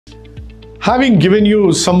Having given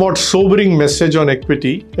you somewhat sobering message on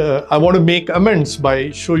equity, I want to make amends by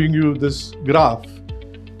showing you this graph,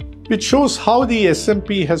 which shows how the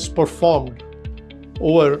S&P has performed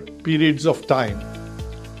over periods of time.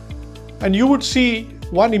 And you would see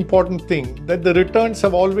one important thing, that the returns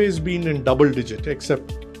have always been in double digit,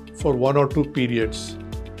 except for one or two periods,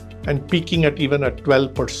 and peaking at even at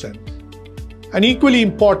 12%. And equally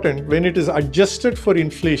important, when it is adjusted for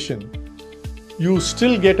inflation, you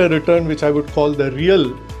still get a return which I would call the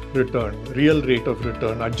real return, real rate of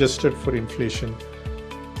return adjusted for inflation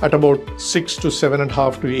at about 6 to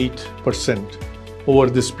 7.5 to 8% over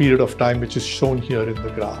this period of time, which is shown here in the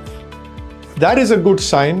graph. That is a good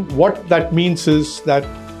sign. What that means is that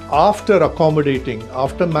after accommodating,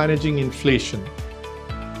 after managing inflation,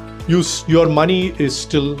 your money is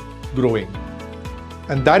still growing.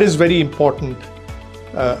 And that is very important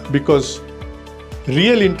because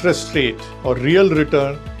real interest rate or real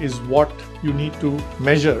return is what you need to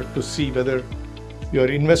measure to see whether your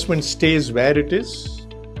investment stays where it is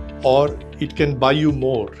or it can buy you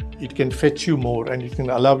more, it can fetch you more, and it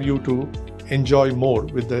can allow you to enjoy more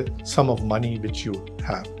with the sum of money which you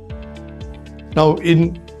have. Now,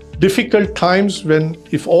 in difficult times, when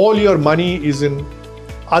if all your money is in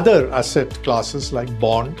other asset classes like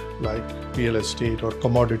bond, like real estate or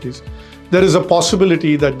commodities, there is a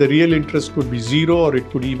possibility that the real interest could be zero or it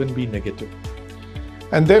could even be negative.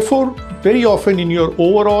 And therefore, very often in your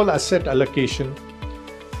overall asset allocation,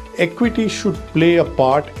 equity should play a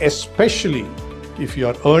part, especially if you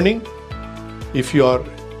are earning, if you are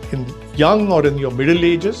young or in your middle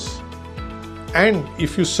ages, and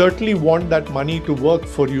if you certainly want that money to work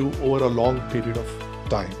for you over a long period of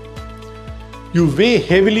time. You weigh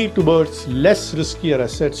heavily towards less riskier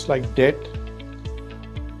assets like debt,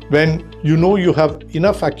 when you know you have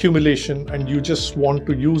enough accumulation and you just want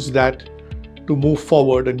to use that to move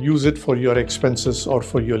forward and use it for your expenses or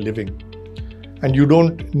for your living. And you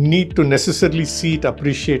don't need to necessarily see it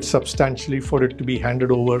appreciate substantially for it to be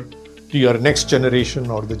handed over to your next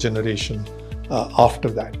generation or the generation after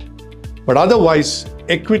that. But otherwise,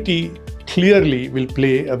 equity clearly will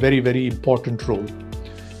play a very, very important role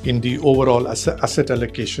in the overall asset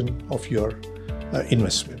allocation of your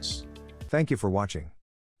investments. Thank you for watching.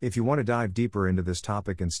 If you want to dive deeper into this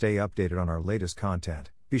topic and stay updated on our latest content,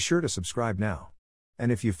 be sure to subscribe now.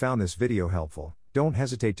 And if you found this video helpful, don't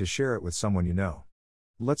hesitate to share it with someone you know.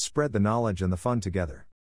 Let's spread the knowledge and the fun together.